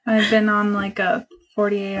I've been on like a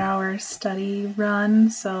 48-hour study run,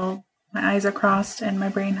 so my eyes are crossed and my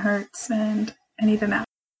brain hurts and I need a nap.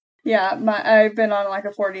 Yeah, I've been on like a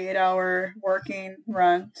 48-hour working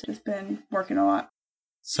run. So just been working a lot.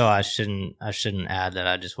 So I shouldn't add that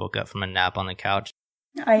I just woke up from a nap on the couch.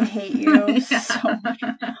 I hate you so much.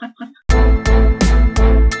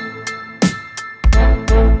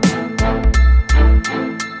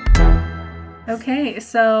 Okay,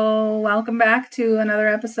 so welcome back to another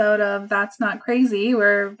episode of That's Not Crazy.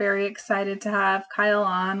 We're very excited to have Kyle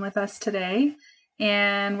on with us today,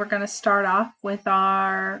 and we're going to start off with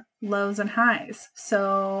our lows and highs.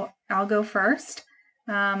 So I'll go first.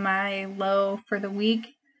 My low for the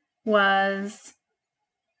week was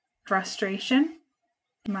frustration.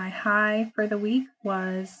 My high for the week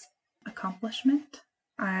was accomplishment.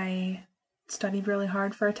 I studied really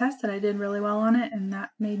hard for a test and I did really well on it, and that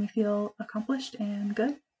made me feel accomplished and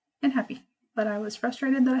good and happy. But I was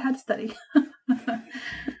frustrated that I had to study.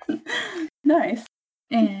 Nice.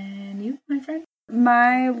 And you, my friend?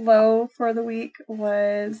 My low for the week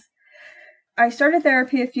was I started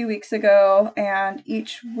therapy a few weeks ago, and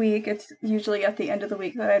each week, it's usually at the end of the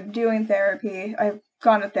week that I'm doing therapy. I've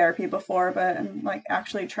gone to therapy before, but I'm like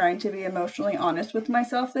actually trying to be emotionally honest with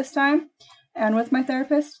myself this time and with my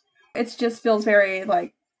therapist. It just feels very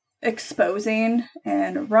like exposing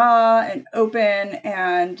and raw and open,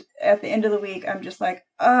 and at the end of the week, I'm just like,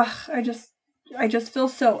 ugh, I just feel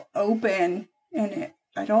so open, and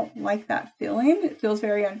I don't like that feeling. It feels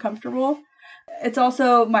very uncomfortable. It's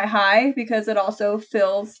also my high because it also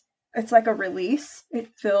feels, it's like a release. It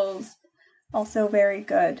feels also very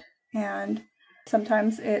good. And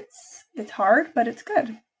sometimes it's hard, but it's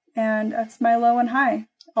good. And that's my low and high,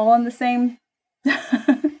 all in the same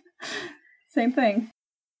same thing.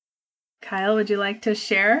 Kyle, would you like to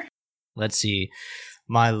share? Let's see.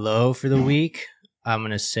 My low for the week, I'm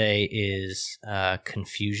going to say, is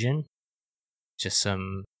confusion. Just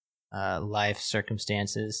some life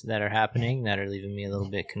circumstances that are happening that are leaving me a little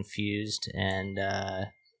bit confused and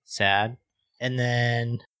sad. And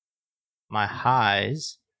then my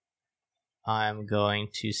highs, I'm going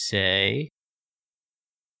to say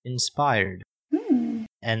inspired.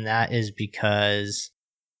 And that is because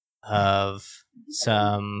of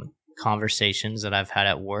some conversations that I've had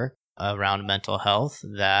at work around mental health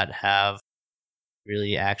that have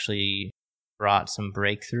really actually brought some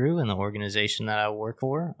breakthrough in the organization that I work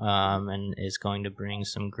for, and is going to bring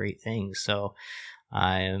some great things. So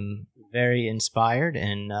I am very inspired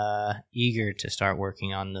and eager to start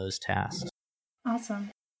working on those tasks.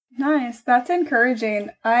 Awesome. Nice. That's encouraging.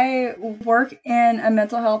 I work in a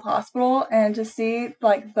mental health hospital, and to see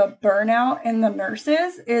like the burnout in the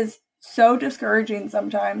nurses is so discouraging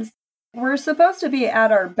sometimes. We're supposed to be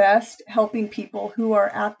at our best helping people who are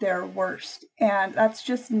at their worst, and that's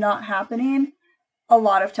just not happening a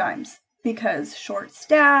lot of times because short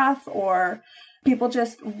staff or people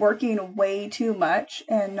just working way too much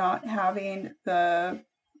and not having the,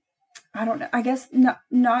 I don't know, I guess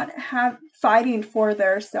not have fighting for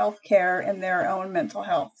their self-care and their own mental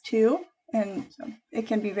health too. And so it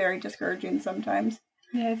can be very discouraging sometimes.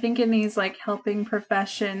 Yeah, I think in these like helping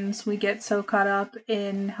professions, we get so caught up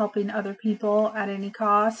in helping other people at any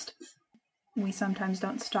cost. We sometimes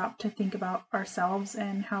don't stop to think about ourselves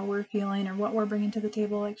and how we're feeling or what we're bringing to the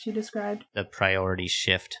table, like she described. The priority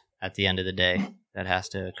shift at the end of the day that has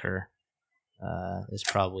to occur is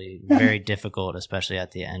probably very difficult, especially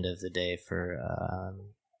at the end of the day for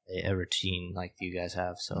a routine like you guys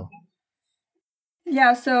have. So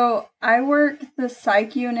yeah, so I work the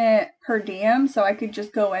psych unit per diem, so I could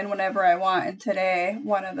just go in whenever I want. And today,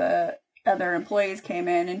 one of the other employees came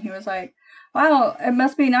in and he was like, wow, it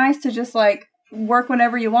must be nice to just like work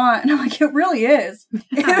whenever you want. And I'm like, it really is.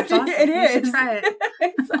 Yeah, awesome. It is. You should try it.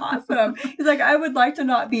 It's awesome. He's like, I would like to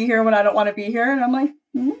not be here when I don't want to be here. And I'm like,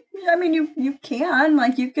 I mean, you can.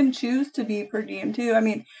 Like, you can choose to be per diem too. I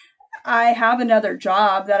mean, I have another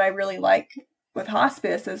job that I really like with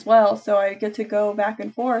hospice as well, so I get to go back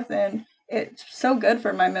and forth, and it's so good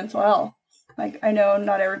for my mental health. Like, I know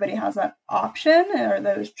not everybody has that option or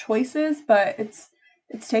those choices, but it's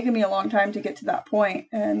taken me a long time to get to that point,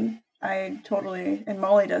 and I totally, and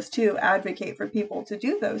Molly does too, advocate for people to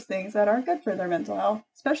do those things that are good for their mental health,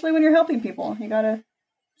 especially when you're helping people. You gotta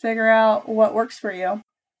figure out what works for you.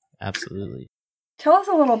 absolutely. Tell us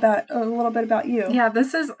a little bit about you. Yeah,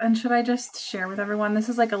 this is, and should I just share with everyone, this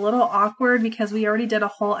is like a little awkward because we already did a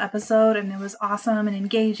whole episode and it was awesome and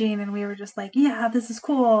engaging and we were just like, yeah, this is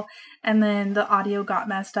cool. And then the audio got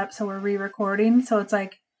messed up, so we're re-recording. So it's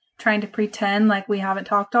like trying to pretend like we haven't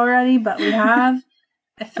talked already, but we have.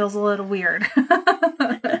 It feels a little weird.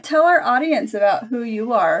 Tell our audience about who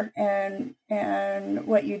you are and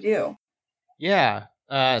what you do. Yeah.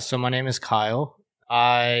 So my name is Kyle.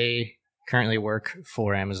 I currently work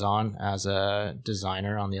for Amazon as a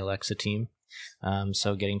designer on the Alexa team.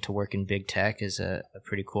 So getting to work in big tech is a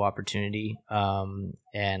pretty cool opportunity.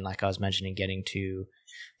 And like I was mentioning, getting to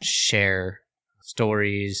share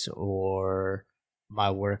stories or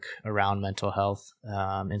my work around mental health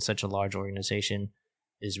in such a large organization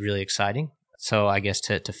is really exciting. So I guess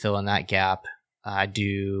to fill in that gap, I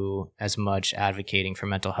do as much advocating for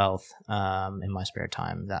mental health in my spare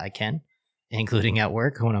time that I can, including at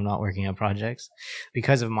work when I'm not working on projects,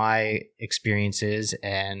 because of my experiences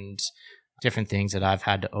and different things that I've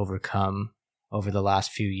had to overcome over the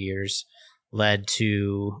last few years led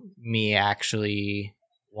to me actually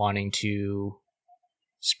wanting to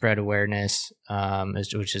spread awareness,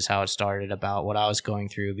 which is how it started, about what I was going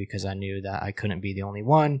through, because I knew that I couldn't be the only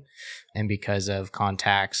one. And because of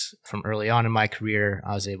contacts from early on in my career,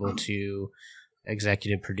 I was able to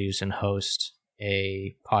executive produce and host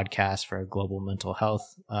a podcast for a global mental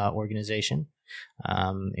health organization,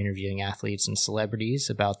 interviewing athletes and celebrities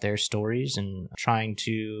about their stories and trying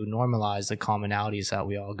to normalize the commonalities that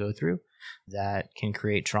we all go through that can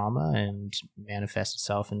create trauma and manifest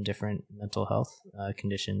itself in different mental health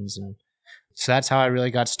conditions. And so that's how I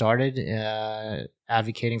really got started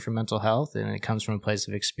advocating for mental health, and it comes from a place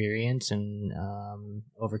of experience and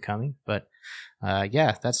overcoming. But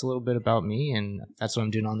yeah, that's a little bit about me, and that's what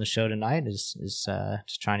I'm doing on the show tonight is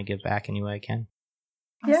just trying to give back any way I can.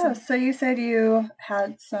 Awesome. Yeah, so you said you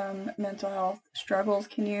had some mental health struggles.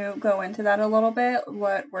 Can you go into that a little bit?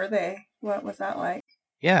 What were they? What was that like?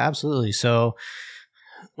 Yeah, absolutely. So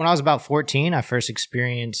when I was about 14, I first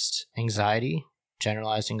experienced anxiety,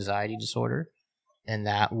 generalized anxiety disorder. And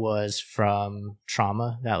that was from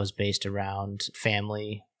trauma that was based around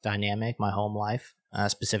family dynamic, my home life,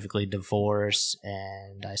 specifically divorce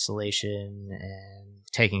and isolation and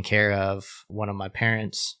taking care of one of my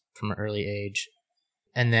parents from an early age.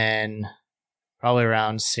 And then probably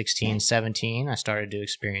around 16, 17, I started to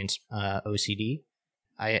experience OCD.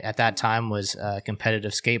 I, at that time, was a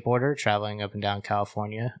competitive skateboarder traveling up and down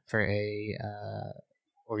California for a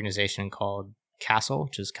organization called CASL,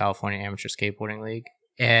 which is California Amateur Skateboarding League.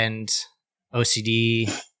 And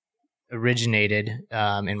OCD originated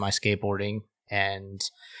in my skateboarding, and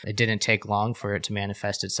it didn't take long for it to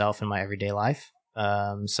manifest itself in my everyday life.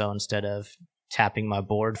 So instead of tapping my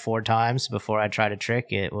board 4 times before I tried a trick,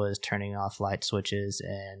 it was turning off light switches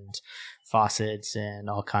and faucets and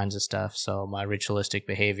all kinds of stuff. So my ritualistic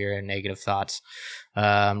behavior and negative thoughts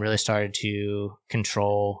really started to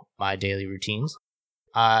control my daily routines.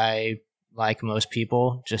 I, like most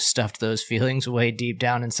people, just stuffed those feelings way deep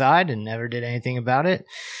down inside and never did anything about it.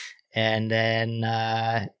 And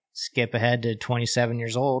then skip ahead to 27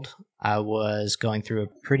 years old, I was going through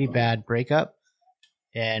a pretty bad breakup.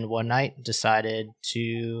 And one night decided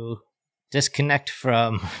to disconnect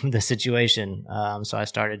from the situation. So I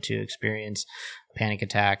started to experience panic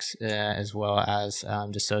attacks as well as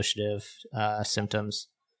dissociative symptoms.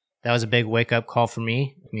 That was a big wake-up call for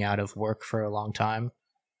me. Me out of work for a long time,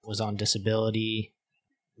 was on disability,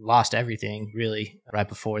 lost everything really right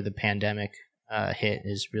before the pandemic hit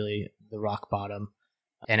is really the rock bottom.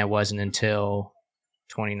 And it wasn't until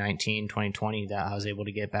 2019, 2020 that I was able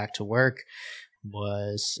to get back to work,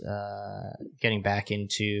 was getting back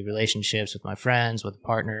into relationships with my friends, with a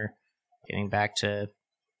partner, getting back to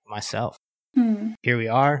myself. Here we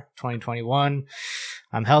are, 2021.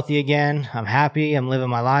 I'm healthy again. I'm happy. I'm living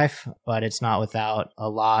my life, but it's not without a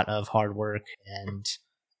lot of hard work and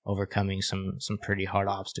overcoming some pretty hard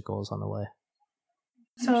obstacles on the way.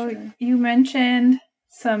 So you mentioned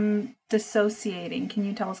some dissociating. Can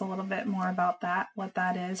you tell us a little bit more about that, what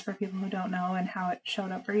that is for people who don't know and how it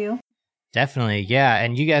showed up for you? Definitely, yeah.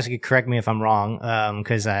 And you guys could correct me if I'm wrong,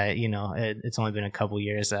 because it's only been a couple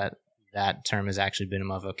years that term has actually been in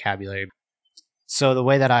my vocabulary. So the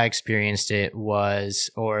way that I experienced it was,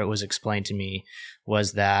 or it was explained to me,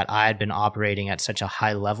 was that I had been operating at such a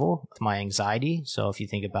high level with my anxiety. So if you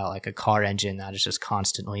think about like a car engine that is just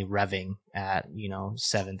constantly revving at,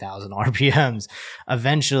 7,000 RPMs,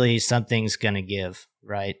 eventually something's going to give,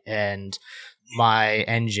 right? And my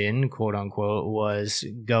engine, quote unquote, was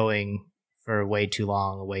going for way too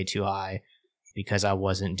long, way too high, because I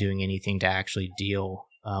wasn't doing anything to actually deal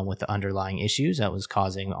with the underlying issues that was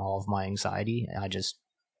causing all of my anxiety. I just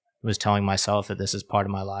was telling myself that this is part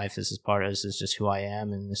of my life, this is just who I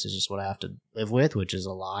am, and this is just what I have to live with, which is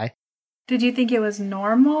a lie. Did you think it was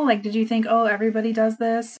normal? Like, did you think, oh, everybody does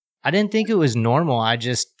this? I didn't think it was normal. I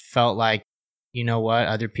just felt like, you know what,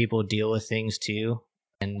 other people deal with things too.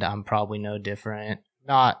 and I'm probably no different,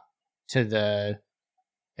 not to the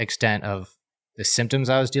extent of the symptoms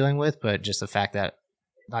I was dealing with, but just the fact that,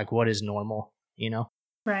 like, what is normal,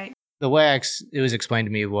 Right. The way it was explained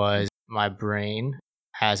to me was my brain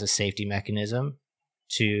has a safety mechanism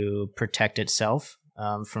to protect itself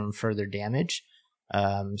from further damage.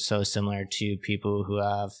 So similar to people who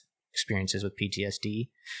have experiences with PTSD,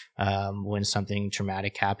 when something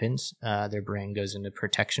traumatic happens, their brain goes into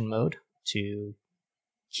protection mode to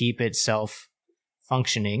keep itself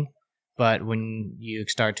functioning. But when you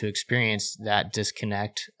start to experience that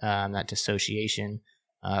disconnect, that dissociation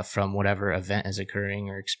from whatever event is occurring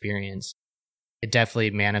or experience, it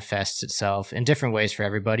definitely manifests itself in different ways for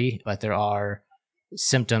everybody, but there are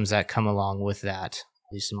symptoms that come along with that,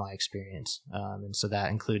 at least in my experience. And so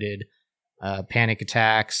that included panic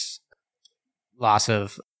attacks, loss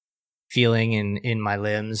of feeling in my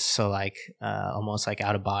limbs, so like almost like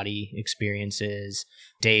out of body experiences,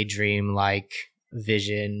 daydream like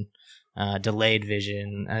vision, delayed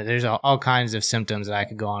vision. There's all kinds of symptoms that I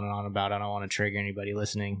could go on and on about. I don't want to trigger anybody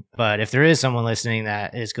listening, but if there is someone listening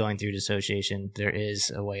that is going through dissociation, there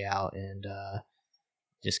is a way out, and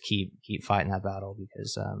just keep fighting that battle,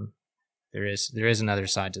 because there is another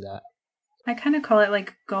side to that. I kind of call it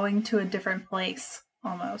like going to a different place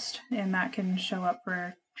almost, and that can show up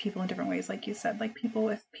for people in different ways. Like you said, like people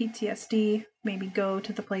with PTSD maybe go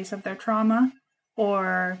to the place of their trauma,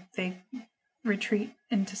 or they retreat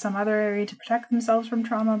into some other area to protect themselves from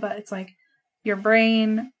trauma, but it's like your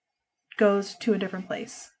brain goes to a different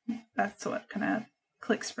place. That's what kind of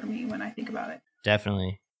clicks for me when I think about it.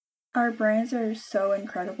 Definitely. Our brains are so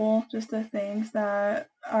incredible, just the things that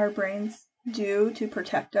our brains do to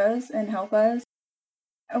protect us and help us.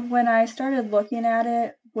 When I started looking at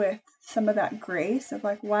it with some of that grace of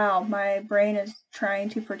like, wow, my brain is trying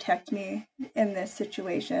to protect me in this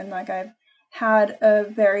situation. Like, I've had a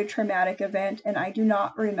very traumatic event and I do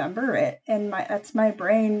not remember it. And that's my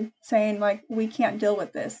brain saying, like, we can't deal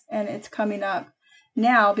with this. And it's coming up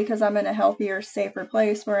now because I'm in a healthier, safer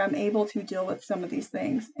place where I'm able to deal with some of these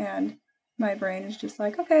things. And my brain is just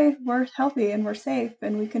like, okay, we're healthy and we're safe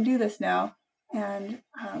and we can do this now. And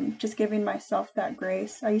just giving myself that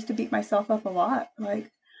grace. I used to beat myself up a lot. Like,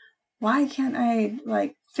 why can't I,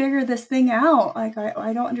 like, figure this thing out? Like,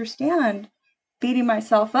 I don't understand. Beating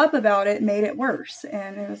myself up about it made it worse.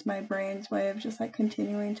 And it was my brain's way of just, like,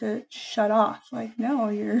 continuing to shut off. Like, no,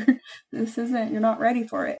 you're not ready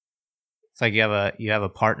for it. It's like you have a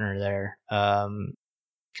partner there.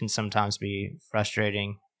 Can sometimes be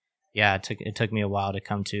frustrating. Yeah, it took me a while to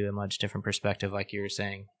come to a much different perspective, like you were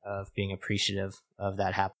saying, of being appreciative of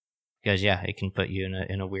that happening. Because yeah, it can put you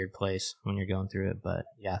in a weird place when you're going through it. But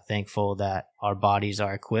yeah, thankful that our bodies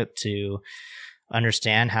are equipped to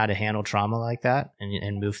understand how to handle trauma like that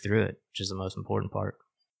and move through it, which is the most important part.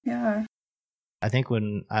 Yeah. I think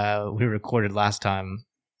when we recorded last time,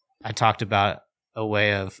 I talked about a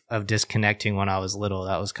way of disconnecting when I was little.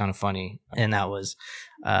 That was kind of funny. And that was,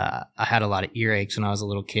 I had a lot of earaches when I was a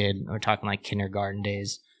little kid. We're talking like kindergarten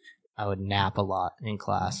days. I would nap a lot in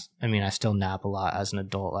class. I mean, I still nap a lot as an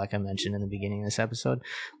adult, like I mentioned in the beginning of this episode,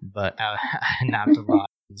 but I napped a lot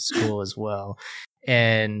in school as well.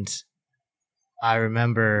 And I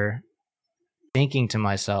remember thinking to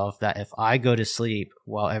myself that if I go to sleep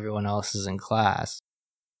while everyone else is in class,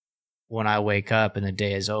 when I wake up and the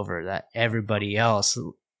day is over, that everybody else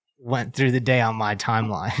went through the day on my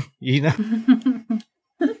timeline, you know?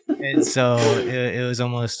 And so it was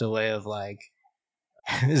almost a way of like,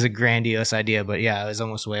 it was a grandiose idea, but yeah, it was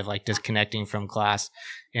almost a way of like disconnecting from class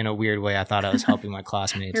in a weird way. I thought I was helping my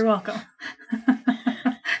classmates. You're welcome.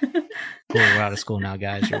 Cool, we're out of school now,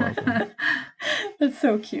 guys. You're welcome. That's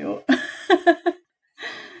so cute.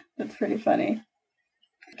 That's pretty funny.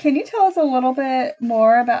 Can you tell us a little bit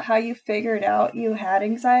more about how you figured out you had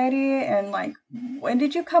anxiety, and like, when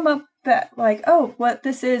did you come up that like, oh, what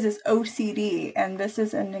this is OCD and this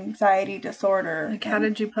is an anxiety disorder? Like, how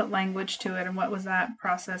did you put language to it, and what was that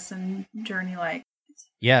process and journey like?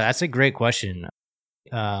 Yeah, that's a great question.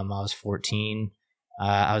 I was 14.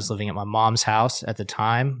 I was living at my mom's house at the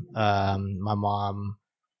time. My mom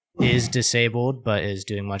is disabled, but is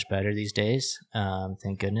doing much better these days.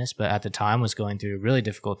 Thank goodness. But at the time was going through a really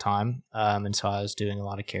difficult time. And so I was doing a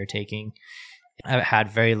lot of caretaking. I had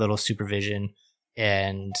very little supervision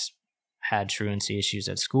and had truancy issues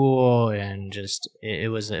at school. And just,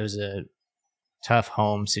 it was a tough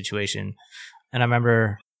home situation. And I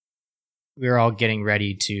remember we were all getting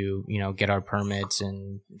ready to, get our permits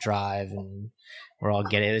and drive, and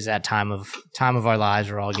it was that time of our lives.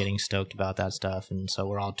 We're all getting stoked about that stuff. And so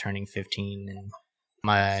we're all turning 15, and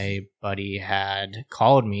my buddy had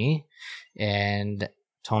called me and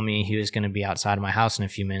told me he was going to be outside of my house in a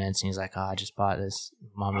few minutes. And he's like, I just bought this.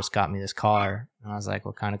 Mom just got me this car. And I was like,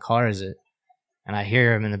 what kind of car is it? And I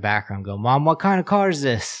hear him in the background go, Mom, what kind of car is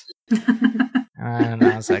this? And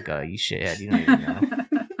I was like, oh, you shithead. You don't even know.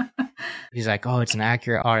 He's like, oh, it's an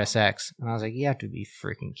Acura RSX. And I was like, you have to be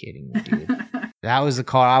freaking kidding me, dude. That was the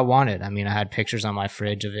car I wanted. I mean, I had pictures on my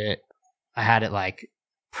fridge of it. I had it like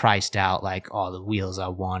priced out, like all the wheels I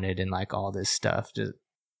wanted and like all this stuff, just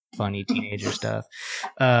funny teenager stuff.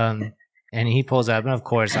 And he pulls up, and of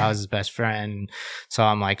course I was his best friend. So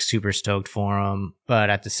I'm like super stoked for him. But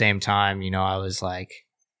at the same time, you know, I was like,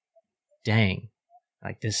 dang,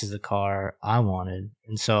 like this is the car I wanted.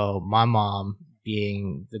 And so my mom,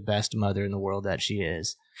 being the best mother in the world that she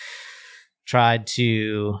is, tried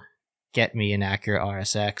to get me an Acura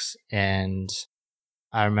RSX. And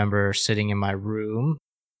I remember sitting in my room.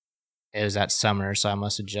 It was that summer, so I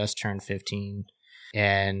must have just turned 15.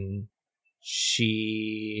 And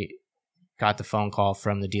she got the phone call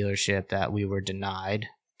from the dealership that we were denied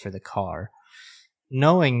for the car.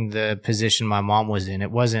 Knowing the position my mom was in,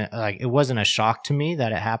 it wasn't a shock to me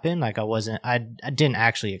that it happened. Like I didn't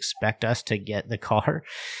actually expect us to get the car,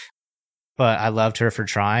 but I loved her for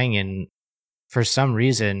trying. And for some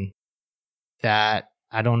reason that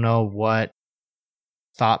I don't know what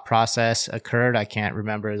thought process occurred. I can't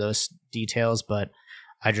remember those details, but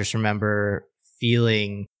I just remember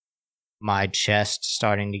feeling my chest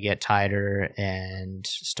starting to get tighter and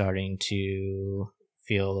starting to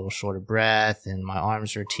feel a little short of breath, and my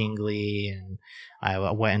arms were tingly, and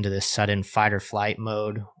I went into this sudden fight or flight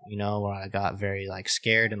mode, you know, where I got very like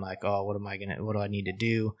scared and like, oh, what do I need to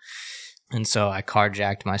do? And so I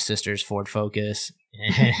carjacked my sister's Ford Focus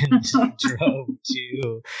and drove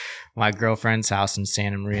to my girlfriend's house in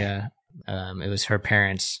Santa Maria. It was her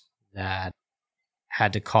parents that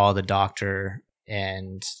had to call the doctor,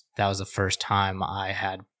 and that was the first time I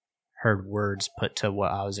had heard words put to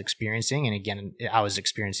what I was experiencing. And again, I was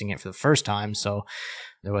experiencing it for the first time, so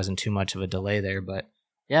there wasn't too much of a delay there. But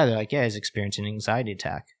yeah, they're like, yeah, he's experiencing an anxiety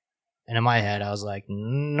attack. And in my head, I was like,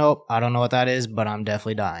 nope, I don't know what that is, but I'm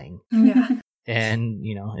definitely dying. Yeah. And,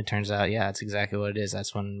 you know, it turns out, yeah, it's exactly what it is.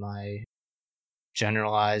 That's when my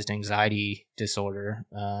generalized anxiety disorder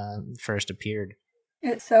first appeared.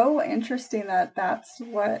 It's so interesting that that's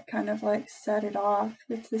what kind of like set it off.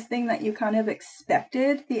 It's this thing that you kind of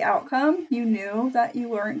expected the outcome. You knew that you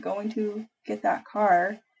weren't going to get that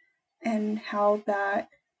car, and how that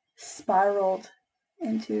spiraled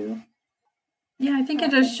into. Yeah, I think it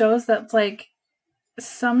just shows that like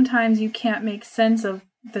sometimes you can't make sense of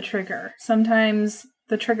the trigger. Sometimes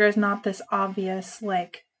the trigger is not this obvious,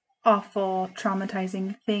 like awful,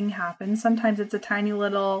 traumatizing thing happens. Sometimes it's a tiny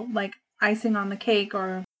little like icing on the cake,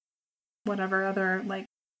 or whatever other like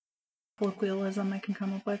colloquialism I can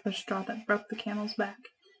come up with, the straw that broke the camel's back.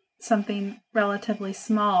 Something relatively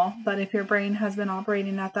small, but if your brain has been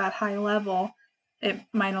operating at that high level, it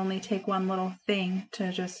might only take one little thing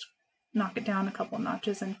to just knock it down a couple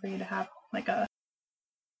notches and for you to have like a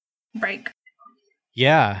break.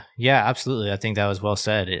 Yeah, absolutely. I think that was well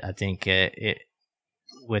said. I think it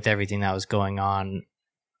with everything that was going on,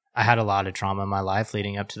 I had a lot of trauma in my life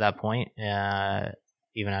leading up to that point,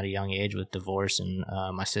 even at a young age with divorce. And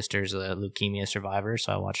my sister's a leukemia survivor,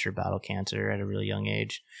 so I watched her battle cancer at a really young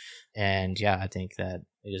age. And yeah, I think that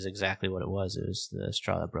it is exactly what it was. It was the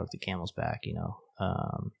straw that broke the camel's back, you know.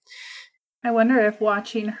 I wonder if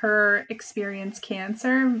watching her experience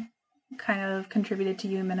cancer kind of contributed to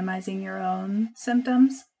you minimizing your own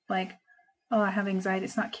symptoms. Like, oh, I have anxiety.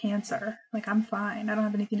 It's not cancer. Like, I'm fine. I don't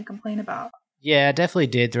have anything to complain about. Yeah, it definitely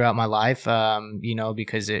did throughout my life, you know,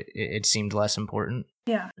 because it seemed less important.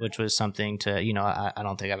 Yeah. Which was something to, you know, I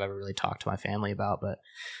don't think I've ever really talked to my family about, but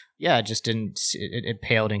yeah, it just didn't, it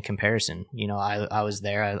paled in comparison. You know, I was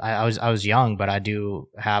there, I was young, but I do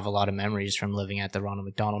have a lot of memories from living at the Ronald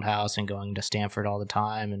McDonald House and going to Stanford all the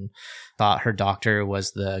time, and thought her doctor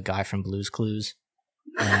was the guy from Blue's Clues.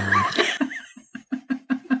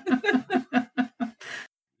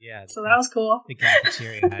 Yeah, so that was cool. The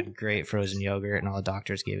cafeteria had great frozen yogurt, and all the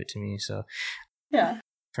doctors gave it to me. So yeah,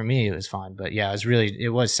 for me, it was fine. But yeah, it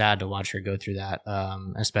was sad to watch her go through that,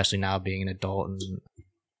 especially now being an adult and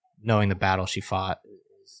knowing the battle she fought.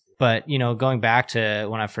 But, you know, going back to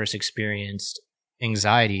when I first experienced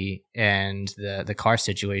anxiety and the car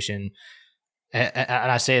situation,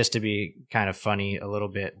 and I say this to be kind of funny a little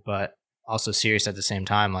bit, but also serious at the same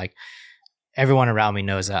time, like, everyone around me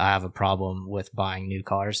knows that I have a problem with buying new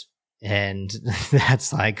cars, and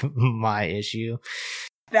that's like my issue.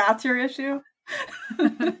 That's your issue?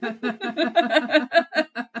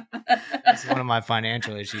 It's one of my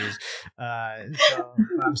financial issues. So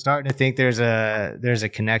I'm starting to think there's a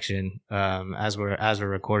connection as we're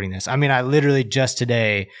recording this. I mean, I literally just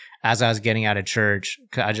today, as I was getting out of church,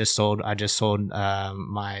 I just sold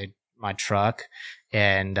my truck,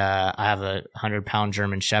 and I have a 100-pound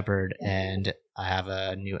German Shepherd, and I have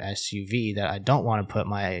a new SUV that I don't want to put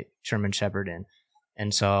my German Shepherd in.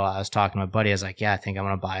 And so I was talking to my buddy. I was like, yeah, I think I'm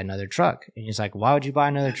going to buy another truck. And he's like, why would you buy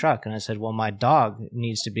another truck? And I said, well, my dog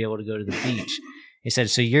needs to be able to go to the beach. He said,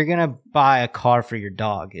 so you're going to buy a car for your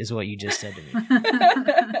dog, is what you just said to me.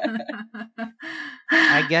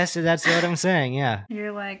 I guess that's what I'm saying. Yeah.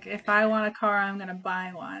 You're like, if I want a car, I'm going to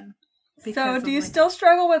buy one. So do you still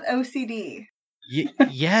struggle with OCD?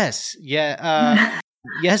 Yes. Yeah.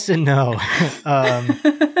 Yes and no.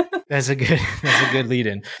 That's a good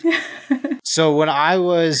lead-in. So when I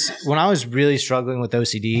was really struggling with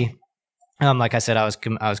OCD, like I said, I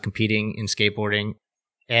was competing in skateboarding,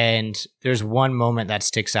 and there's one moment that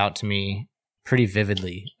sticks out to me pretty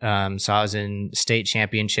vividly. So I was in state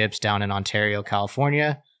championships down in Ontario,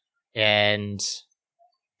 California, and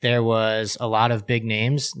there was a lot of big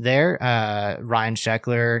names there. Ryan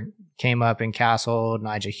Sheckler came up in Castle.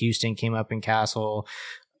 Nigel Houston came up in Castle.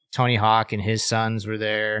 Tony Hawk and his sons were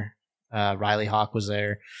there. Riley Hawk was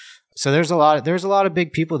there. So there's a lot of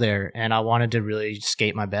big people there, and I wanted to really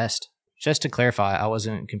skate my best. Just to clarify, I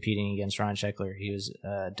wasn't competing against Ryan Sheckler. He was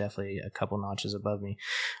definitely a couple notches above me.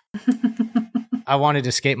 I wanted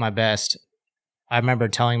to skate my best. I remember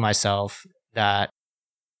telling myself that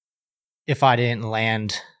if I didn't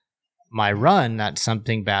land my run, that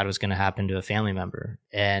something bad was going to happen to a family member.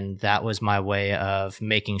 And that was my way of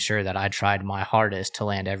making sure that I tried my hardest to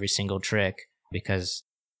land every single trick, because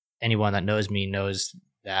anyone that knows me knows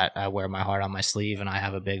that I wear my heart on my sleeve, and I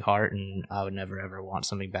have a big heart, and I would never ever want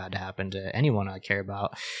something bad to happen to anyone I care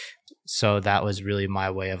about. So that was really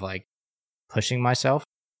my way of like pushing myself.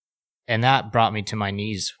 And that brought me to my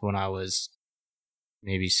knees when I was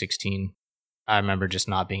maybe 16. I remember just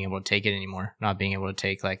not being able to take it anymore, not being able to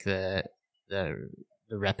take like the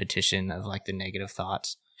repetition of like the negative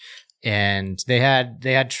thoughts. And they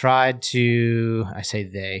had tried to, I say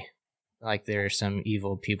they, like there are some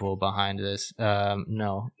evil people behind this.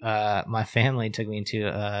 No, my family took me to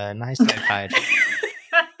a nice psychiatrist.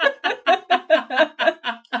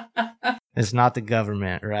 It's not the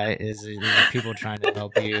government, right? It's people trying to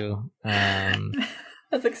help you. I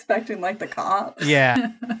was expecting like the cops.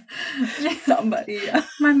 Yeah. Somebody.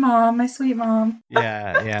 My mom, my sweet mom.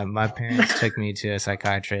 Yeah. My parents took me to a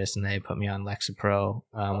psychiatrist, and they put me on Lexapro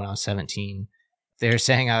when I was 17. They were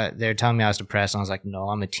telling me I was depressed, and I was like, no,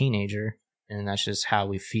 I'm a teenager, and that's just how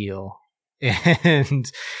we feel.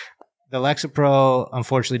 And the Lexapro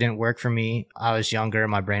unfortunately didn't work for me. I was younger,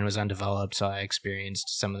 my brain was undeveloped, so I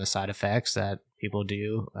experienced some of the side effects that people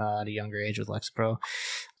do at a younger age with Lexapro.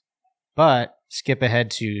 But skip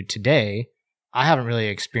ahead to today, I haven't really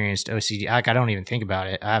experienced OCD. Like, I don't even think about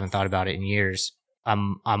it. I haven't thought about it in years.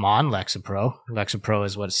 I'm on Lexapro. Lexapro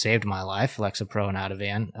is what saved my life. Lexapro and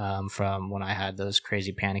Ativan, from when I had those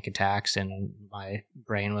crazy panic attacks, and my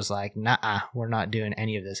brain was like, nah, we're not doing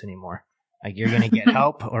any of this anymore. Like, you're going to get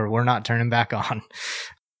help or we're not turning back on.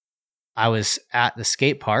 I was at the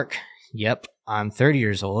skate park. Yep, I'm 30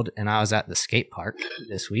 years old, and I was at the skate park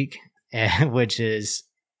this week, which is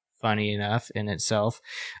funny enough in itself.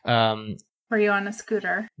 Were you on a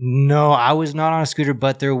scooter? No, I was not on a scooter,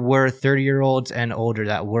 but there were 30-year-olds and older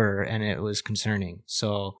that were, and it was concerning.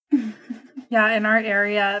 So, yeah, in our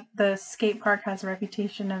area, the skate park has a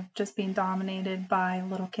reputation of just being dominated by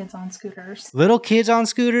little kids on scooters. Little kids on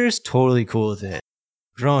scooters, totally cool with it.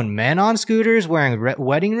 Grown men on scooters wearing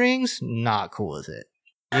wedding rings, not cool with it.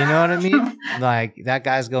 You know what I mean? Like, that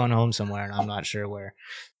guy's going home somewhere, and I'm not sure where.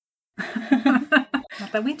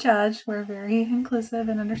 Not that we judge. We're very inclusive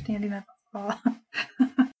and understanding of all.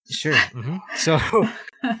 Sure. Mm-hmm. So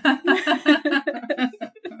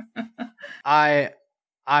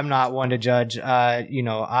I'm not one to judge.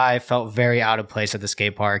 I felt very out of place at the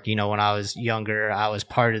skate park. When I was younger, I was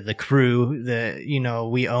part of the crew.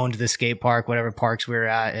 We owned the skate park, whatever parks we were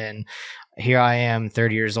at, and here I am,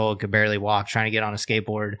 30 years old, could barely walk, trying to get on a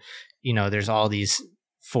skateboard. There's all these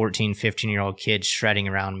 14, 15-year-old kids shredding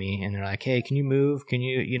around me, and they're like, hey, can you move? Can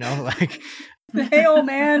you, like... Hey, old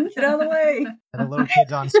man, get out of the way. The little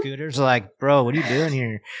kids on scooters are like, bro, what are you doing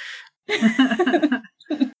here?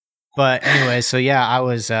 But anyway, so yeah, I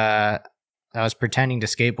was pretending to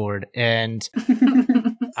skateboard, and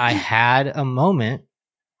I had a moment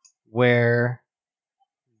where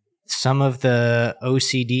some of the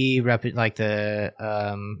OCD, like the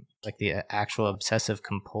actual obsessive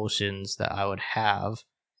compulsions that I would have,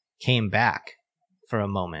 came back for a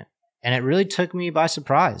moment. And it really took me by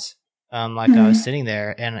surprise. I was sitting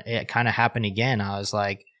there and it kind of happened again. I was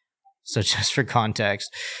like, so just for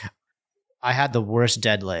context, I had the worst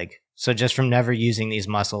dead leg. So just from never using these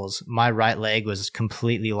muscles, my right leg was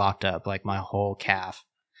completely locked up, like my whole calf.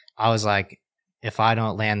 I was like, if I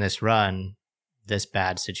don't land this run, this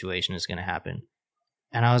bad situation is going to happen.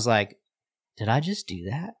 And I was like, did I just do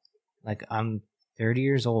that? Like, I'm 30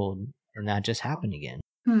 years old and that just happened again.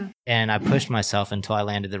 And I pushed myself until I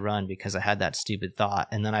landed the run because I had that stupid thought,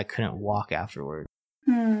 and then I couldn't walk afterward.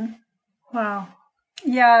 Wow.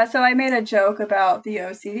 Yeah, so I made a joke about the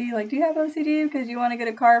OCD. Like, do you have OCD because you want to get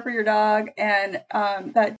a car for your dog? And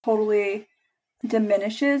that totally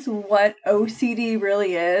diminishes what OCD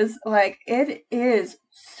really is. Like, it is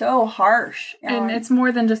so harsh. And it's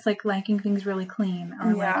more than just like liking things really clean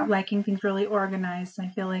or like liking things really organized. I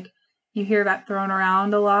feel like you hear that thrown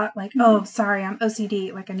around a lot. Like, oh, sorry, I'm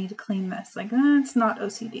OCD. Like, I need to clean this. Like, it's not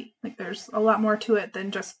OCD. Like, there's a lot more to it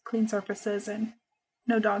than just clean surfaces and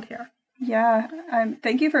no dog hair. Yeah.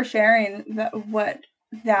 Thank you for sharing what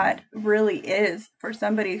that really is for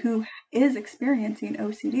somebody who is experiencing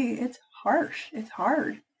OCD. It's harsh. It's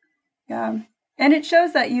hard. Yeah. And it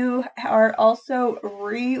shows that you are also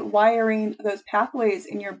rewiring those pathways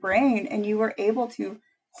in your brain, and you were able to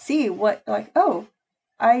see what, like, oh,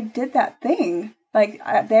 I did that thing. Like,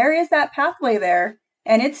 there is that pathway there,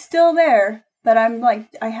 and it's still there, but I'm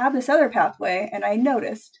like, I have this other pathway, and I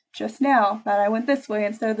noticed just now that I went this way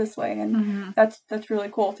instead of this way, and that's really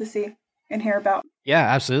cool to see and hear about. Yeah,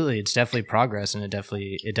 absolutely. It's definitely progress, and it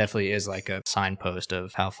definitely is like a signpost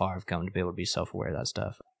of how far I've come to be able to be self-aware of that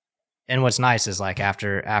stuff. And what's nice is like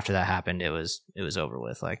after that happened, it was over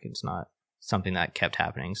with. Like, it's not something that kept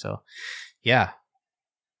happening. So yeah,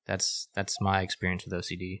 that's my experience with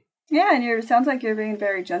OCD. Yeah, and it sounds like you're being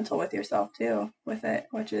very gentle with yourself too with it,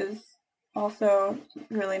 which is also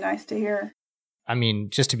really nice to hear. I mean,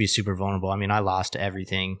 just to be super vulnerable. I mean, I lost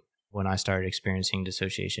everything when I started experiencing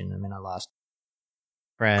dissociation. I mean, I lost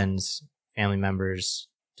friends, family members,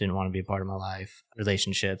 didn't want to be a part of my life,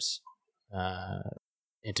 relationships,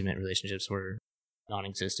 intimate relationships were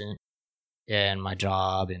non-existent, and my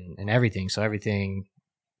job and everything. So everything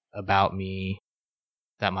about me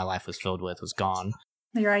that my life was filled with was gone.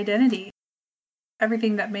 Your identity,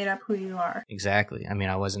 everything that made up who you are. Exactly. I mean,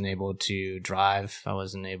 I wasn't able to drive. I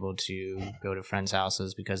wasn't able to go to friends'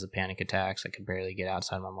 houses because of panic attacks. I could barely get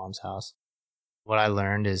outside my mom's house. What I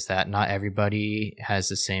learned is that not everybody has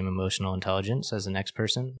the same emotional intelligence as the next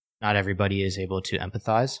person. Not everybody is able to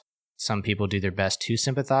empathize. Some people do their best to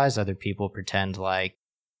sympathize. Other people pretend like,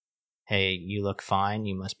 hey, you look fine,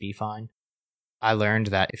 you must be fine. I learned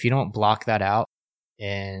that if you don't block that out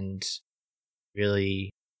and really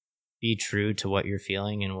be true to what you're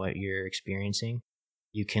feeling and what you're experiencing,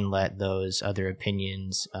 you can let those other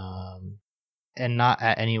opinions, and not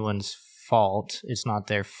at anyone's fault. It's not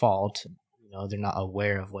their fault. You know, they're not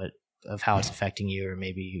aware of how it's affecting you, or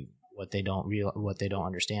maybe what they don't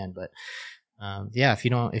understand. But yeah, if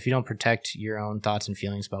you don't protect your own thoughts and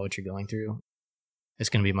feelings about what you're going through, it's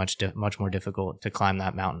going to be much more difficult to climb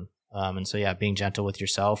that mountain. And so, yeah, being gentle with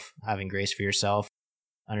yourself, having grace for yourself,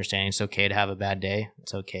 understanding it's okay to have a bad day.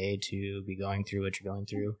 It's okay to be going through what you're going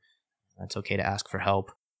through. It's okay to ask for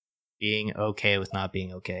help. Being okay with not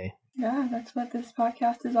being okay. Yeah, that's what this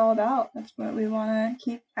podcast is all about. That's what we want to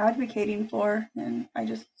keep advocating for. And I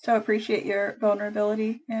just so appreciate your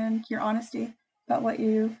vulnerability and your honesty about what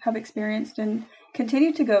you have experienced and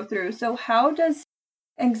continue to go through. So how does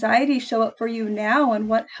anxiety show up for you now, and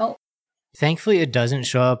what helps? Thankfully, it doesn't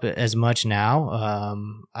show up as much now.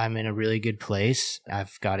 I'm in a really good place.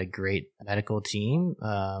 I've got a great medical team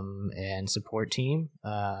and support team.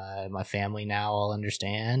 My family now all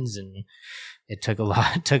understands, and it took a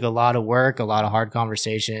lot of work, a lot of hard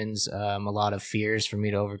conversations, a lot of fears for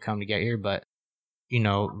me to overcome to get here. But you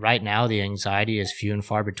know, right now the anxiety is few and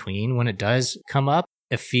far between. When it does come up,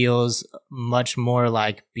 it feels much more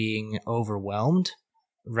like being overwhelmed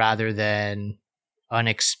rather than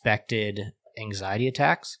unexpected anxiety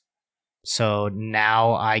attacks. So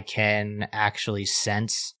now I can actually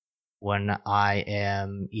sense when I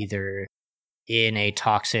am either in a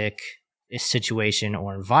toxic situation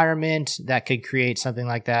or environment that could create something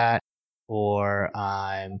like that, or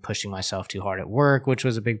I'm pushing myself too hard at work, which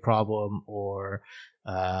was a big problem, or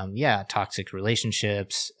toxic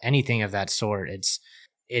relationships, anything of that sort.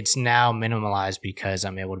 It's now minimalized because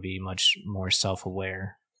I'm able to be much more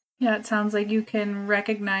self-aware. Yeah, it sounds like you can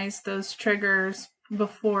recognize those triggers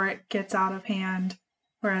before it gets out of hand,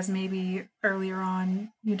 whereas maybe earlier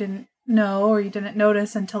on you didn't know or you didn't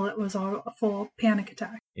notice until it was a full panic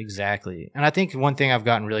attack. Exactly. And I think one thing I've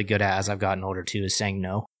gotten really good at as I've gotten older too is saying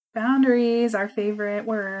no. Boundaries, our favorite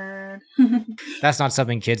word. That's not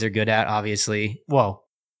something kids are good at, obviously. Well,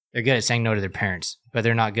 they're good at saying no to their parents, but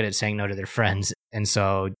they're not good at saying no to their friends. And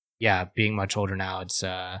so, yeah, being much older now, it's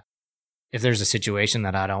if there's a situation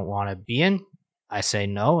that I don't want to be in, I say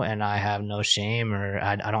no, and I have no shame, or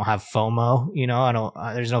I don't have FOMO. You know, I don't.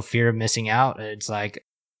 There's no fear of missing out. It's like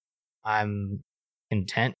I'm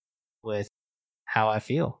content with how I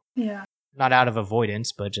feel. Yeah. Not out of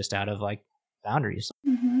avoidance, but just out of like boundaries.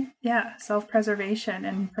 Mm-hmm. Yeah, self-preservation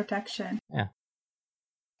and protection. Yeah.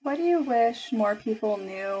 What do you wish more people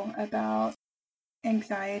knew about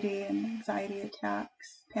anxiety and anxiety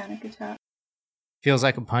attacks, panic attacks? Feels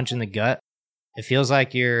like a punch in the gut. It feels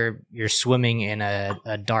like you're swimming in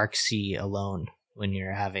a dark sea alone when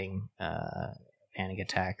you're having a panic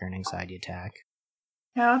attack or an anxiety attack.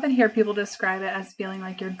 I often hear people describe it as feeling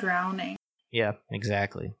like you're drowning. Yeah,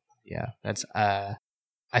 exactly. Yeah, that's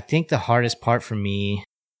I think the hardest part for me,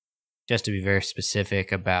 just to be very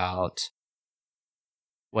specific about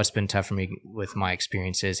what's been tough for me with my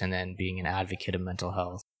experiences and then being an advocate of mental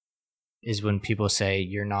health, is when people say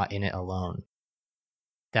you're not in it alone.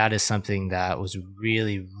 That is something that was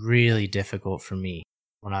really, really difficult for me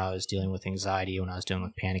when I was dealing with anxiety, when I was dealing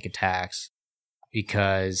with panic attacks,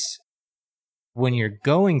 because when you're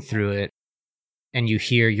going through it and you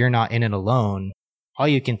hear you're not in it alone, all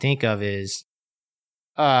you can think of is,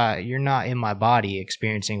 you're not in my body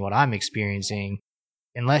experiencing what I'm experiencing.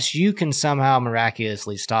 Unless you can somehow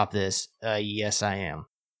miraculously stop this, yes, I am.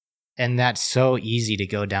 And that's so easy to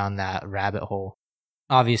go down that rabbit hole.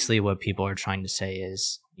 Obviously, what people are trying to say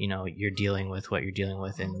is, you know, you're dealing with what you're dealing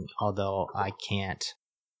with. And although I can't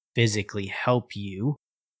physically help you,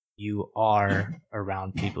 you are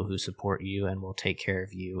around people who support you and will take care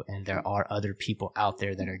of you. And there are other people out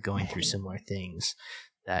there that are going through similar things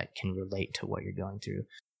that can relate to what you're going through.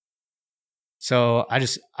 So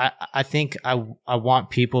I think I want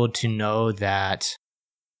people to know that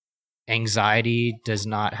anxiety does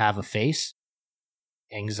not have a face.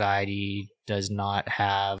 Anxiety does not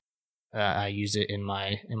have, I use it in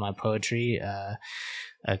my poetry,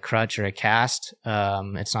 a crutch or a cast.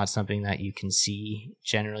 It's not something that you can see,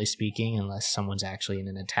 generally speaking, unless someone's actually in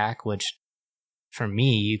an attack, which for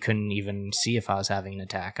me, you couldn't even see if I was having an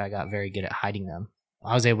attack. I got very good at hiding them.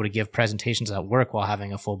 I was able to give presentations at work while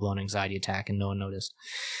having a full-blown anxiety attack and no one noticed.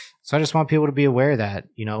 So I just want people to be aware that,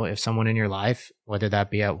 you know, if someone in your life, whether that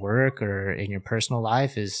be at work or in your personal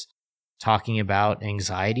life, is talking about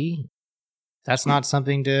anxiety, that's not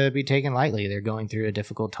something to be taken lightly. They're going through a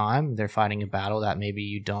difficult time. They're fighting a battle that maybe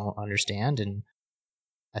you don't understand. And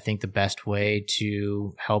I think the best way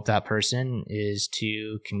to help that person is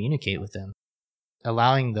to communicate with them.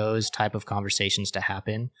 Allowing those type of conversations to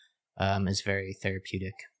happen is very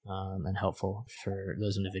therapeutic and helpful for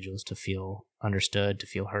those individuals to feel understood, to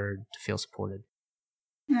feel heard, to feel supported.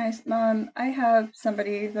 Nice. I have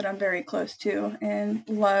somebody that I'm very close to and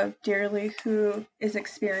love dearly who is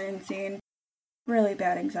experiencing really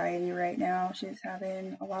bad anxiety right now. She's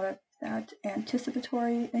having a lot of that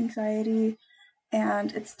anticipatory anxiety,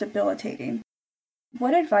 and it's debilitating.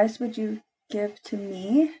 What advice would you give to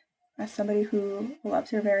me, as somebody who loves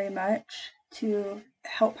her very much, to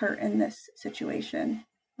help her in this situation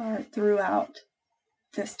or throughout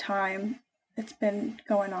this time? It's been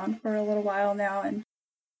going on for a little while now, and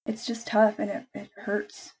it's just tough, and it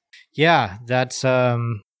hurts. Yeah, that's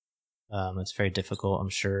it's very difficult. I'm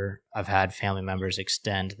sure I've had family members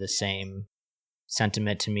extend the same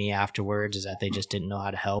sentiment to me afterwards, is that they just didn't know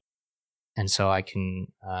how to help. And so I can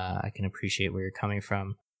appreciate where you're coming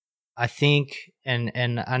from. I think,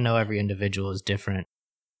 and I know every individual is different,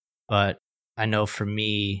 but I know for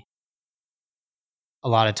me, a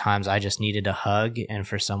lot of times I just needed a hug and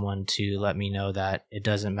for someone to let me know that it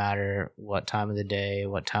doesn't matter what time of the day,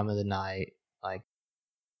 what time of the night, like,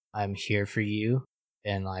 I'm here for you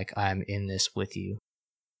and like I'm in this with you.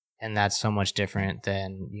 And that's so much different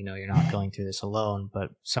than, you know, you're not going through this alone, but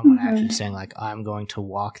someone actually saying like, I'm going to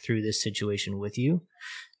walk through this situation with you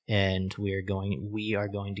and we are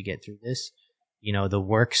going to get through this. You know, the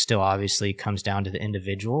work still obviously comes down to the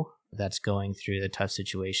individual that's going through the tough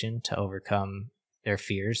situation to overcome their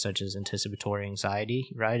fears, such as anticipatory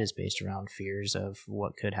anxiety, right, is based around fears of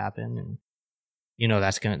what could happen. And, you know,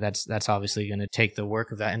 that's obviously going to take the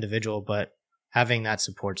work of that individual, but having that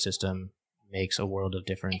support system makes a world of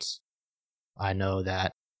difference. I know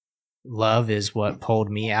that love is what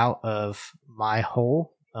pulled me out of my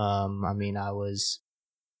hole. I mean, I was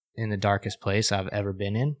in the darkest place I've ever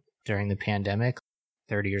been in during the pandemic,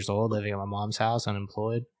 30 years old, living at my mom's house,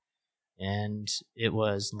 unemployed. And it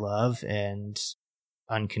was love and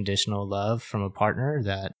unconditional love from a partner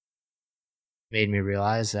that made me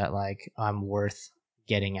realize that like I'm worth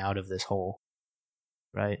getting out of this hole,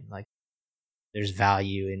 right? Like there's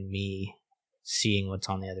value in me seeing what's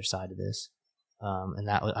on the other side of this. And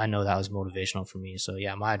that I know that was motivational for me. So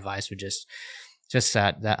yeah, my advice would just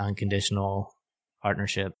that unconditional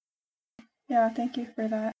partnership. Yeah, thank you for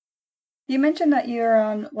that. You mentioned that you're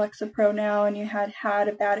on Lexapro now and you had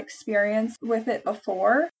a bad experience with it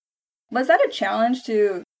before. Was that a challenge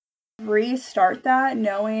to restart that,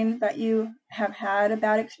 knowing that you have had a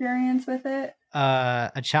bad experience with it?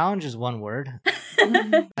 A challenge is one word.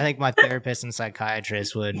 I think my therapist and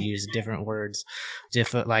psychiatrist would use different words,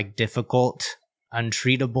 like difficult,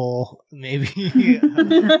 untreatable, maybe.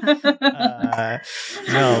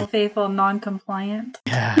 No, faithful, non-compliant.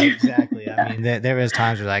 Yeah, exactly. I mean, there was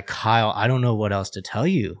times where like, Kyle, I don't know what else to tell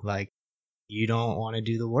you. Like, you don't want to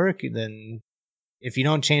do the work, then if you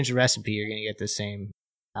don't change the recipe, you're going to get the same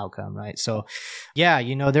outcome, right? So, yeah,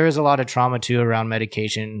 there is a lot of trauma too around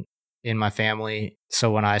medication in my family.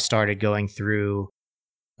 So when I started going through,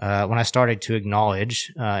 when I started to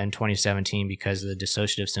acknowledge in 2017, because of the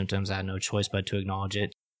dissociative symptoms, I had no choice but to acknowledge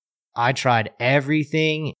it. I tried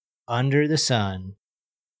everything under the sun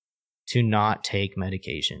to not take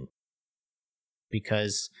medication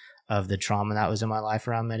because of the trauma that was in my life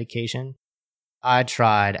around medication. I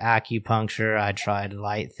tried acupuncture, I tried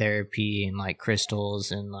light therapy and like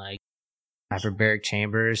crystals and like hyperbaric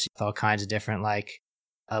chambers, all kinds of different like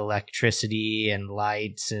electricity and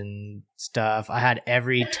lights and stuff. I had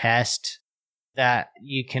every test that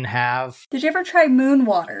you can have. Did you ever try moon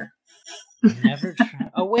water? Never tried.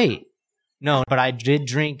 Oh, wait. No, but I did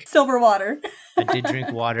drink silver water. I did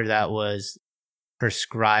drink water that was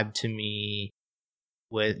prescribed to me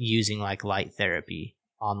with using like light therapy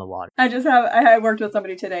on the water. I worked with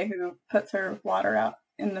somebody today who puts her water out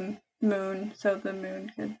in the moon so the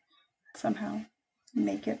moon could somehow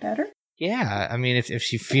make it better. Yeah, I mean, if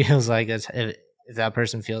she feels like if that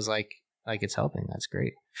person feels like it's helping, that's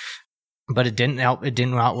great. But it didn't help. It did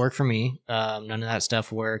not work for me. None of that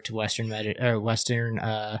stuff worked. Western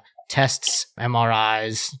tests,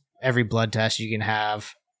 MRIs, every blood test you can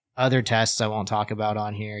have. Other tests I won't talk about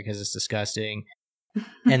on here because it's disgusting.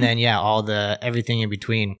 And then everything in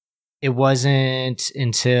between. It wasn't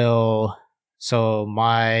until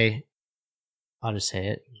I'll just say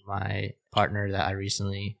it. My partner that I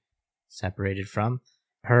recently separated from,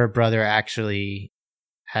 her brother actually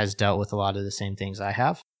has dealt with a lot of the same things I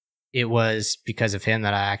have. It was because of him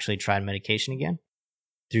that I actually tried medication again.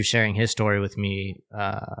 Through sharing his story with me,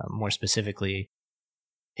 more specifically,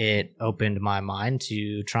 it opened my mind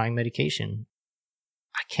to trying medication.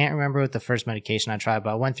 I can't remember what the first medication I tried,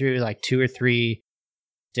 but I went through like 2 or 3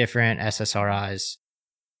 different SSRIs.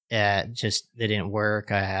 They didn't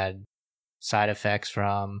work. I had side effects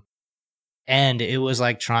from, and it was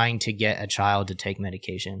like trying to get a child to take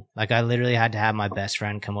medication. Like I literally had to have my best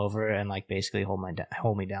friend come over and like basically hold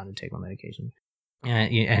me down to take my medication.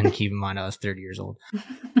 And keep in mind, I was 30 years old.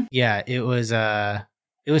 Yeah, it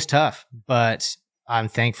was tough, but I'm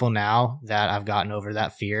thankful now that I've gotten over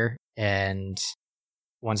that fear. And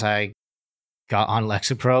once I got on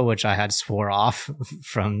Lexapro, which I had swore off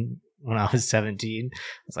from when I was 17,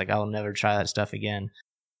 it's like, I'll never try that stuff again.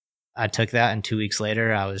 I took that, and 2 weeks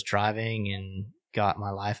later, I was driving and got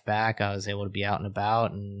my life back. I was able to be out and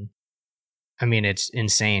about. And I mean, it's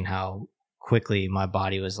insane how quickly my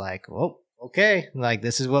body was like, oh, okay, like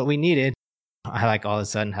this is what we needed. I like all of a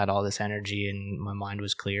sudden had all this energy and my mind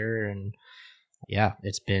was clear, and yeah,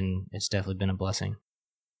 it's definitely been a blessing.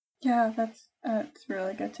 Yeah, that's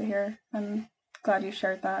really good to hear. I'm glad you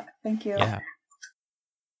shared that. Thank you. Yeah.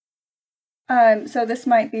 So this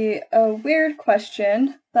might be a weird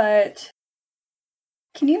question, but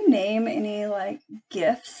can you name any like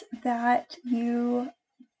gifts that you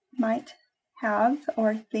might have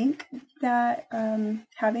or think that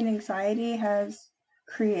having anxiety has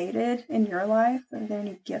created in your life? Are there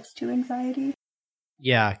any gifts to anxiety?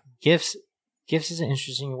 Yeah, gifts is an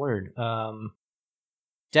interesting word.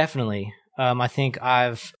 Definitely. I think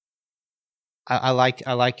I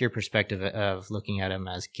like your perspective of looking at them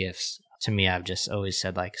as gifts. To me, I've just always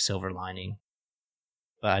said like silver lining,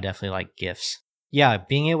 but I definitely like gifts. Yeah,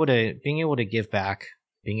 being able to give back,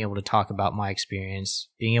 being able to talk about my experience,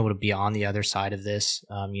 being able to be on the other side of this.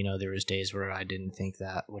 There was days where I didn't think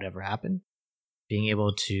that would ever happen. Being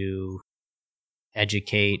able to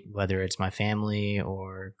educate, whether it's my family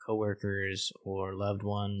or coworkers or loved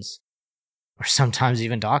ones, or sometimes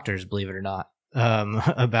even doctors, believe it or not,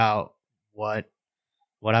 about what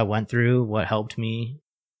I went through, what helped me.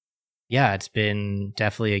 Yeah, it's been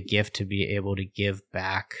definitely a gift to be able to give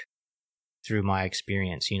back through my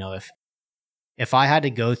experience. if I had to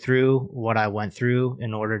go through what I went through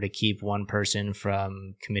in order to keep one person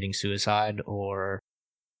from committing suicide or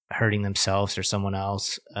hurting themselves or someone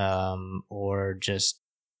else, or just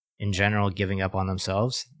in general giving up on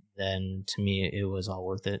themselves, then to me it was all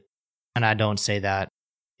worth it. And I don't say that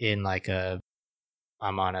in like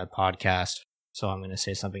I'm on a podcast, so I'm going to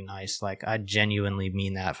say something nice. Like, I genuinely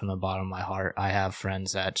mean that from the bottom of my heart. I have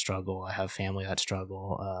friends that struggle. I have family that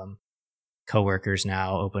struggle. Coworkers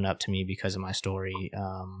now open up to me because of my story.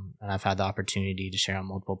 And I've had the opportunity to share on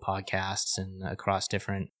multiple podcasts and across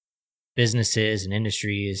different businesses and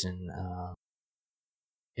industries. And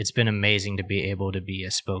it's been amazing to be able to be a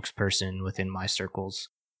spokesperson within my circles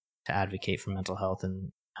to advocate for mental health and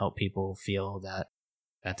help people feel that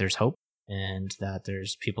there's hope and that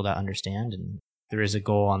there's people that understand and there is a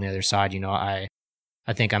goal on the other side. I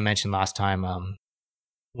think I mentioned last time,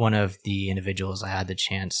 one of the individuals I had the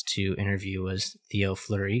chance to interview was Theo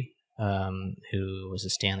Fleury, who was a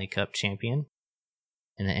Stanley Cup champion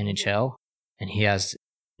in the NHL. And he has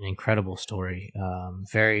an incredible story,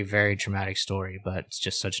 very, very traumatic story, but it's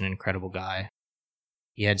just such an incredible guy.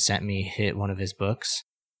 He had sent me one of his books,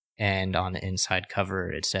 and on the inside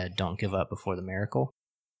cover, it said, "Don't give up before the miracle."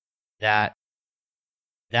 That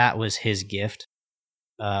was his gift,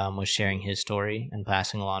 was sharing his story and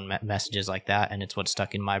passing along messages like that. And it's what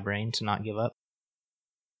stuck in my brain to not give up.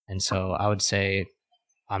 And so I would say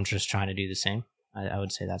I'm just trying to do the same. I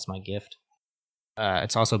would say that's my gift.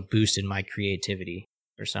 It's also boosted my creativity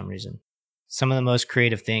for some reason. Some of the most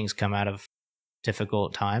creative things come out of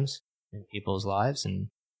difficult times in people's lives. And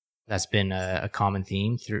that's been a common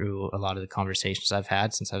theme through a lot of the conversations I've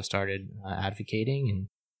had since I've started advocating. And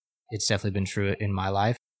it's definitely been true in my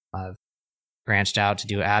life. I've branched out to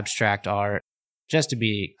do abstract art. Just to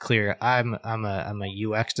be clear, I'm a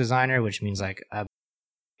UX designer, which means like I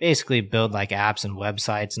basically build like apps and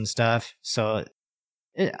websites and stuff. So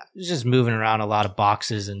it's just moving around a lot of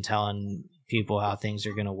boxes and telling people how things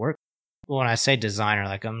are going to work. When I say designer,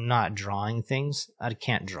 like I'm not drawing things. I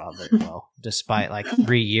can't draw very well, despite like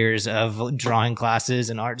 3 years of drawing classes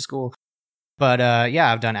in art school. But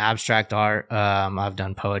yeah, I've done abstract art. I've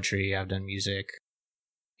done poetry. I've done music.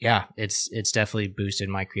 Yeah, it's definitely boosted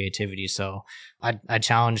my creativity. So I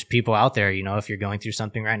challenge people out there, if you're going through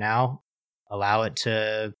something right now, allow it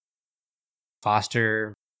to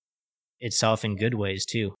foster itself in good ways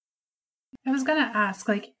too. I was going to ask,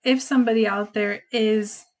 like, if somebody out there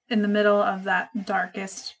is in the middle of that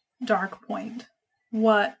dark point,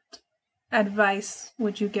 what advice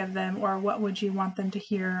would you give them, or what would you want them to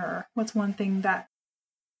hear, or what's one thing that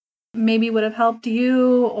maybe would have helped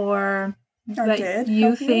you or that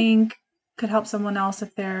you think could help someone else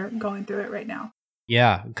if they're going through it right now?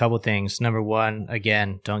 Yeah, a couple things. Number one,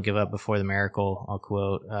 again, don't give up before the miracle. I'll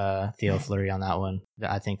quote Theo Fleury on that one.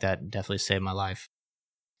 I think that definitely saved my life.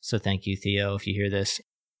 So thank you, Theo, if you hear this.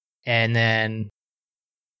 And then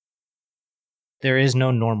there is no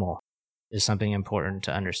normal is something important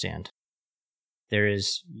to understand. There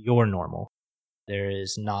is your normal. There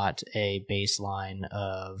is not a baseline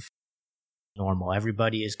of normal.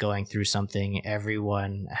 Everybody is going through something.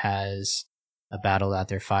 Everyone has a battle that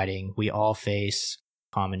they're fighting. We all face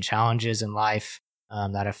common challenges in life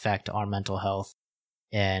that affect our mental health.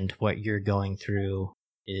 And what you're going through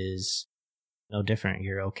is no different.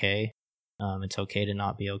 You're okay. It's okay to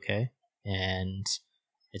not be okay. And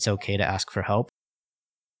it's okay to ask for help.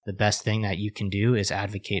 The best thing that you can do is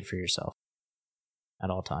advocate for yourself at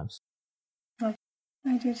all times.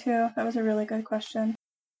 I do too. That was a really good question.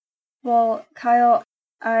 Well, Kyle,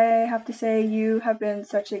 I have to say you have been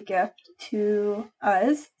such a gift to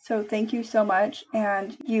us. So thank you so much.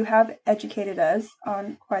 And you have educated us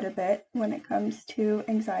on quite a bit when it comes to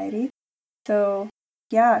anxiety. So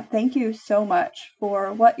yeah, thank you so much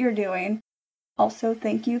for what you're doing. Also,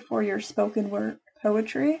 thank you for your spoken word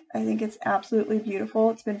poetry. I think it's absolutely beautiful.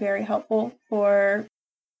 It's been very helpful for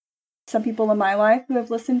some people in my life who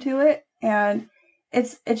have listened to it. And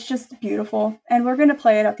it's just beautiful. And we're going to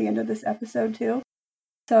play it at the end of this episode too,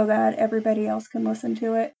 so that everybody else can listen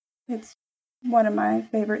to it. It's one of my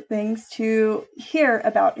favorite things to hear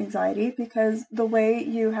about anxiety, because the way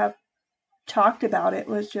you have talked about it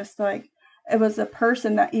was just like, it was a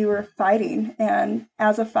person that you were fighting. And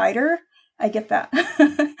as a fighter, I get that.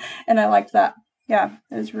 And I liked that. Yeah,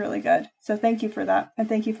 it was really good. So thank you for that. And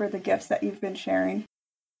thank you for the gifts that you've been sharing.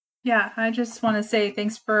 Yeah, I just want to say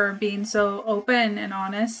thanks for being so open and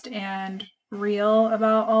honest and real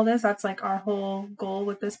about all this. That's like our whole goal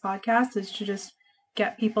with this podcast, is to just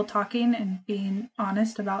get people talking and being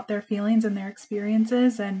honest about their feelings and their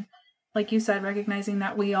experiences. And like you said, recognizing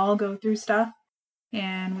that we all go through stuff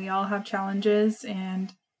and we all have challenges,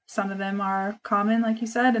 and some of them are common, like you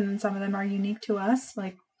said, and some of them are unique to us.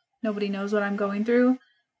 Like, nobody knows what I'm going through,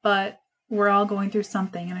 but we're all going through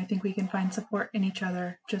something, and I think we can find support in each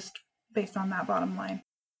other just based on that bottom line.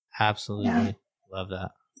 Absolutely. Yeah. Love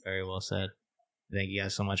that. Very well said. Thank you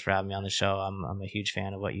guys so much for having me on the show. I'm a huge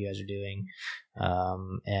fan of what you guys are doing,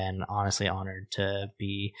 and honestly honored to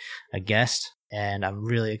be a guest. And I'm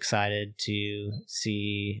really excited to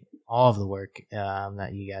see all of the work that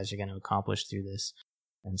you guys are going to accomplish through this.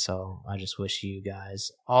 And so I just wish you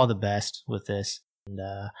guys all the best with this, and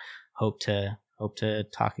hope to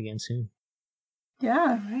talk again soon. Yeah.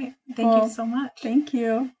 All right. Thank you so much. Thank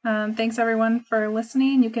you. Thanks everyone for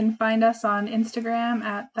listening. You can find us on Instagram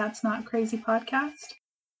at That's Not Crazy Podcast.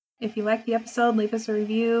 If you like the episode, leave us a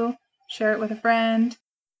review, share it with a friend,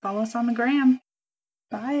 follow us on the gram.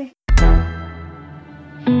 Bye.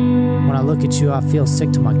 When I look at you, I feel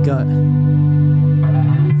sick to my gut.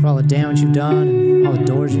 For all the damage you've done and all the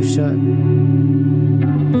doors you've shut.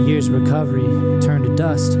 The years of recovery turned to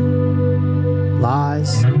dust.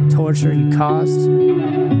 Lies, torture you caused.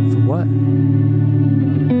 For what?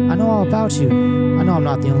 I know all about you. I know I'm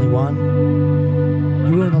not the only one.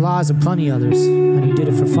 You ruined the lives of plenty others, and you did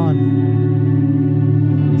it for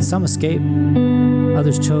fun. Some escaped.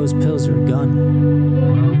 Others chose pills or a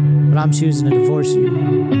gun. But I'm choosing to divorce you.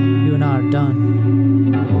 You and I are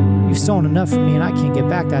done. You've stolen enough from me, and I can't get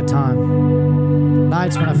back that time.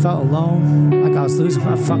 Nights when I felt alone, like I was losing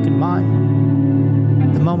my fucking mind.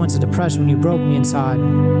 The moments of depression when you broke me inside.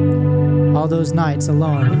 All those nights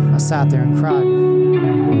alone, I sat there and cried.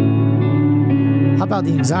 How about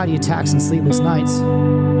the anxiety attacks and sleepless nights?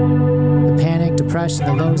 The panic, depression,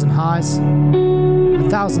 the lows and highs? The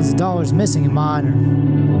thousands of dollars missing in mine? Or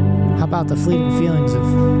how about the fleeting feelings of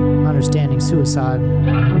understanding suicide?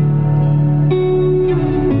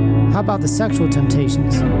 How about the sexual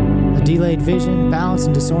temptations? The delayed vision, balance,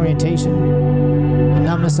 and disorientation? The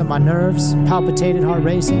numbness of my nerves, palpitated heart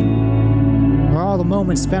racing? Or all the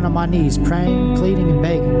moments spent on my knees, praying, pleading, and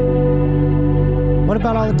begging? What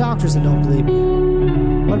about all the doctors that don't believe me?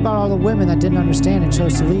 What about all the women that didn't understand and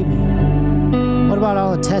chose to leave me? What about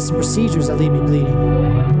all the tests and procedures that leave me bleeding?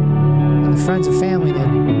 And the friends and family that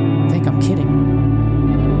think I'm kidding?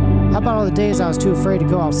 How about all the days I was too afraid to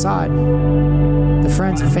go outside? The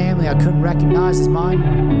friends and family I couldn't recognize as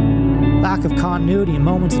mine? Lack of continuity in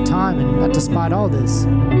moments of time, and that despite all this,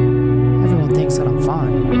 everyone thinks that I'm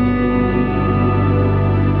fine.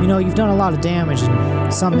 You know, you've done a lot of damage,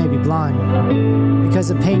 and some may be blind, because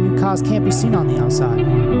the pain you cause can't be seen on the outside.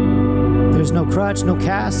 There's no crutch, no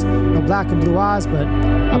cast, no black and blue eyes, but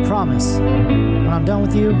I promise, when I'm done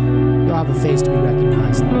with you, you'll have a face to be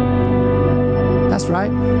recognized. That's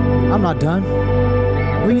right, I'm not done.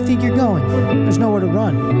 Where do you think you're going? There's nowhere to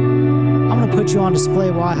run. I'm gonna put you on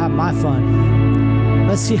display while I have my fun.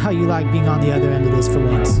 Let's see how you like being on the other end of this for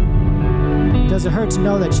once. Does it hurt to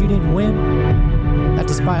know that you didn't win? That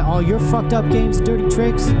despite all your fucked up games and dirty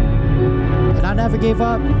tricks, that I never gave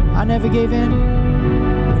up, I never gave in?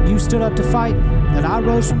 When you stood up to fight, that I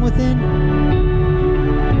rose from within?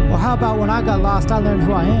 Well, how about when I got lost, I learned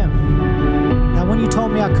who I am? That when you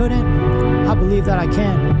told me I couldn't, I believe that I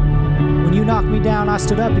can. When you knocked me down, I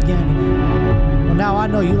stood up again. Well, now I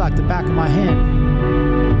know you like the back of my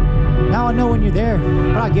hand. Now I know when you're there,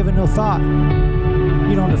 but I give it no thought.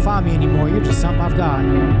 You don't define me anymore, you're just something I've got.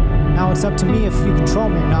 Now it's up to me if you control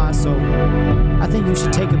me or not, so I think you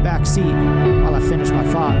should take a back seat while I finish my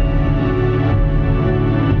thought.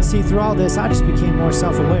 See, through all this, I just became more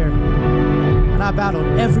self-aware, and I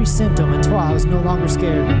battled every symptom until I was no longer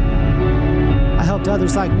scared. I helped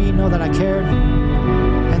others like me know that I cared,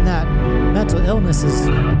 and that mental illness is,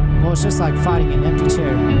 well, it's just like fighting an empty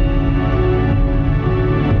chair.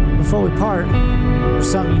 Before we part, there's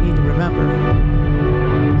something you need to remember.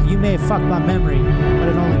 You may have fucked my memory, but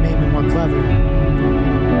it only made me more clever.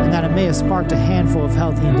 And that it may have sparked a handful of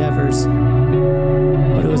healthy endeavors,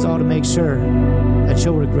 but it was all to make sure that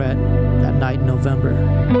you'll regret that night in November.